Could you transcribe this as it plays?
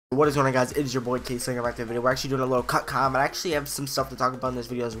What is going on, guys? It is your boy KSlinky back to the video. We're actually doing a little cut com. I actually have some stuff to talk about in this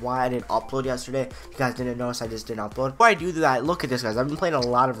video, is why I didn't upload yesterday. If you guys didn't notice, I just didn't upload. Before I do that, look at this, guys. I've been playing a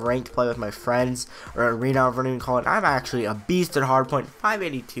lot of ranked play with my friends, or arena, whatever you call it. I'm actually a beast at hardpoint.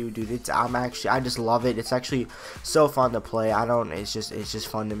 582, dude. I just love it. It's actually so fun to play. It's just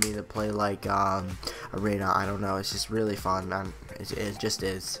fun to me to play like arena. I don't know. It's just really fun. It just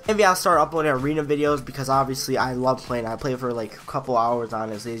is. Maybe I'll start uploading arena videos because obviously I love playing. I play for like a couple hours,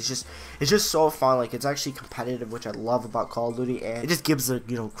 honestly. It's just so fun. Like, it's actually competitive, which I love about Call of Duty, and it just gives the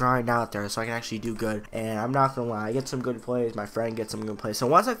grind out there, so I can actually do good. And I'm not gonna lie, I get some good plays. My friend gets some good plays. So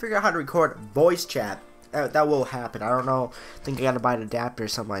once I figure out how to record voice chat, that will happen. I don't know. I think I gotta buy an adapter or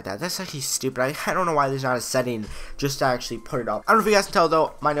something like that. That's actually stupid. I don't know why there's not a setting just to actually put it up. I don't know if you guys can tell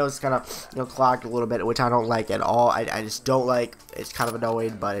though. My nose is kind of clogged a little bit, which I don't like at all. I just don't like. It's kind of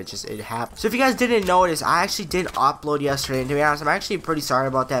annoying, but it happens. So if you guys didn't notice, I actually did upload yesterday, and to be honest, I'm actually pretty sorry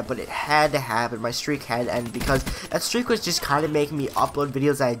about that. But it had to happen. My streak had to end because that streak was just kind of making me upload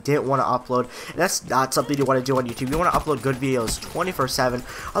videos that I didn't want to upload. And that's not something you want to do on YouTube. You want to upload good videos 24/7.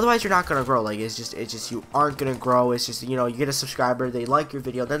 Otherwise, you're not gonna grow. Like it's just you aren't gonna grow. It's just you get a subscriber, they like your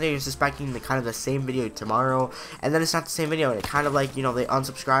video, then they're just expecting the same video tomorrow, and then it's not the same video, and it kind of like they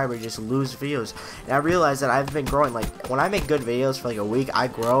unsubscribe or just lose videos. And I realized that I've been growing. Like when I make good videos for like a week, I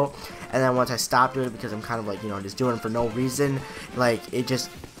grow, and then once I stop doing it because I'm kind of like just doing it for no reason, like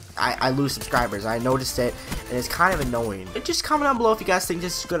I lose subscribers. I noticed it, and it's kind of annoying. Just comment down below if you guys think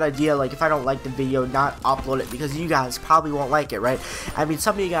this is a good idea. Like, if I don't like the video, not upload it, because you guys probably won't like it, right? I mean,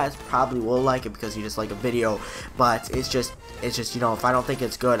 some of you guys probably will like it because you just like a video, but it's just if I don't think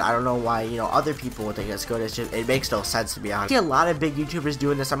it's good, I don't know why other people would think it's good. It makes no sense, to be honest. I see a lot of big YouTubers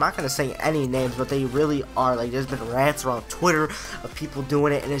doing this. I'm not gonna say any names, but they really are. Like, there's been rants around Twitter of people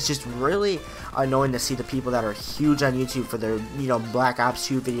doing it, and it's just really annoying to see the people that are huge on YouTube for their Black Ops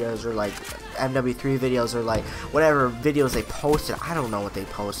 2 videos, or like MW3 videos, or like whatever videos they posted. I don't know what they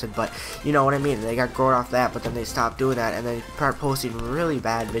posted, but you know what I mean. They got growing off that, but then they stopped doing that, and they start posting really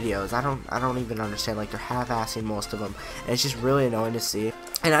bad videos. I don't even understand. Like, they're half-assing most of them, and it's just really annoying to see.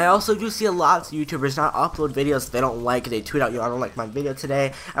 And I also do see a lot of YouTubers not upload videos if they don't like it. They tweet out, I don't like my video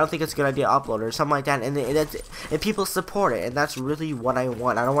today. I don't think it's a good idea to upload, or something like that. And people support it, and that's really what I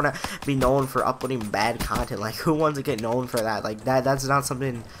want. I don't want to be known for uploading bad content. Like, who wants to get known for that? Like, that's not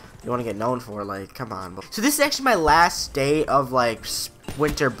something you want to get known for. Like, come on. So this is actually my last day of like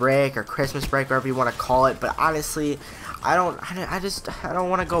winter break or Christmas break, whatever you want to call it. But honestly, I don't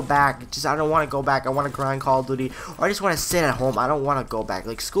want to go back. I don't want to go back. I want to grind Call of Duty, or I just want to sit at home. I don't want to go back.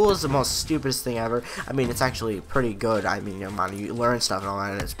 Like, school is the most stupidest thing ever. I mean, it's actually pretty good. I mean, you learn stuff and all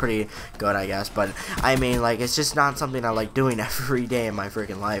that, and it's pretty good, I guess. But I mean, like, it's just not something I like doing every day in my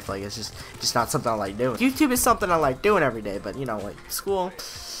freaking life. Like, it's just not something I like doing. YouTube is something I like doing every day, but like school,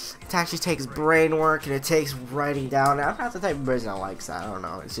 it actually takes brain work, and it takes writing down. And I'm not the type of person that likes that. I don't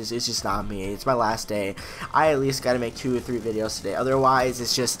know. It's just not me. It's my last day. I at least got to make 2 or 3 videos today. Otherwise,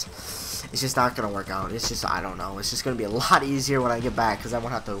 it's just not gonna work out. I don't know. It's just gonna be a lot easier when I get back, because I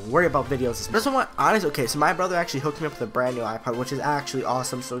won't have to worry about videos. But so honestly, okay, so my brother actually hooked me up with a brand new iPod, which is actually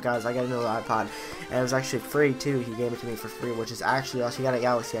awesome. So guys, I got another iPod, and it was actually free too. He gave it to me for free, which is actually awesome. He got a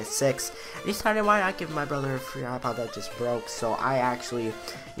Galaxy S6, and he decided, why not give my brother a free iPod that just broke? So I actually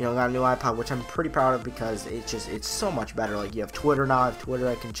got a new iPod, which I'm pretty proud of, because it's so much better. Like, you have Twitter now. I have Twitter.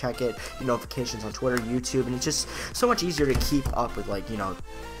 I can check it, notifications on Twitter, YouTube, and it's just so much easier to keep up with, like,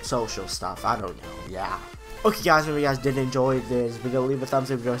 social stuff. I don't know. Yeah. Okay, guys, if you guys did enjoy this video, leave a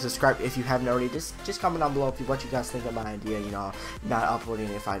thumbs up, video, subscribe if you haven't already. Just comment down below what you guys think of my idea, not uploading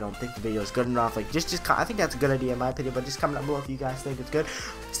if I don't think the video is good enough. Like, I think that's a good idea in my opinion, but just comment down below if you guys think it's good.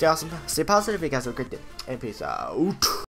 Stay awesome, stay positive, you guys have a great day, and peace out.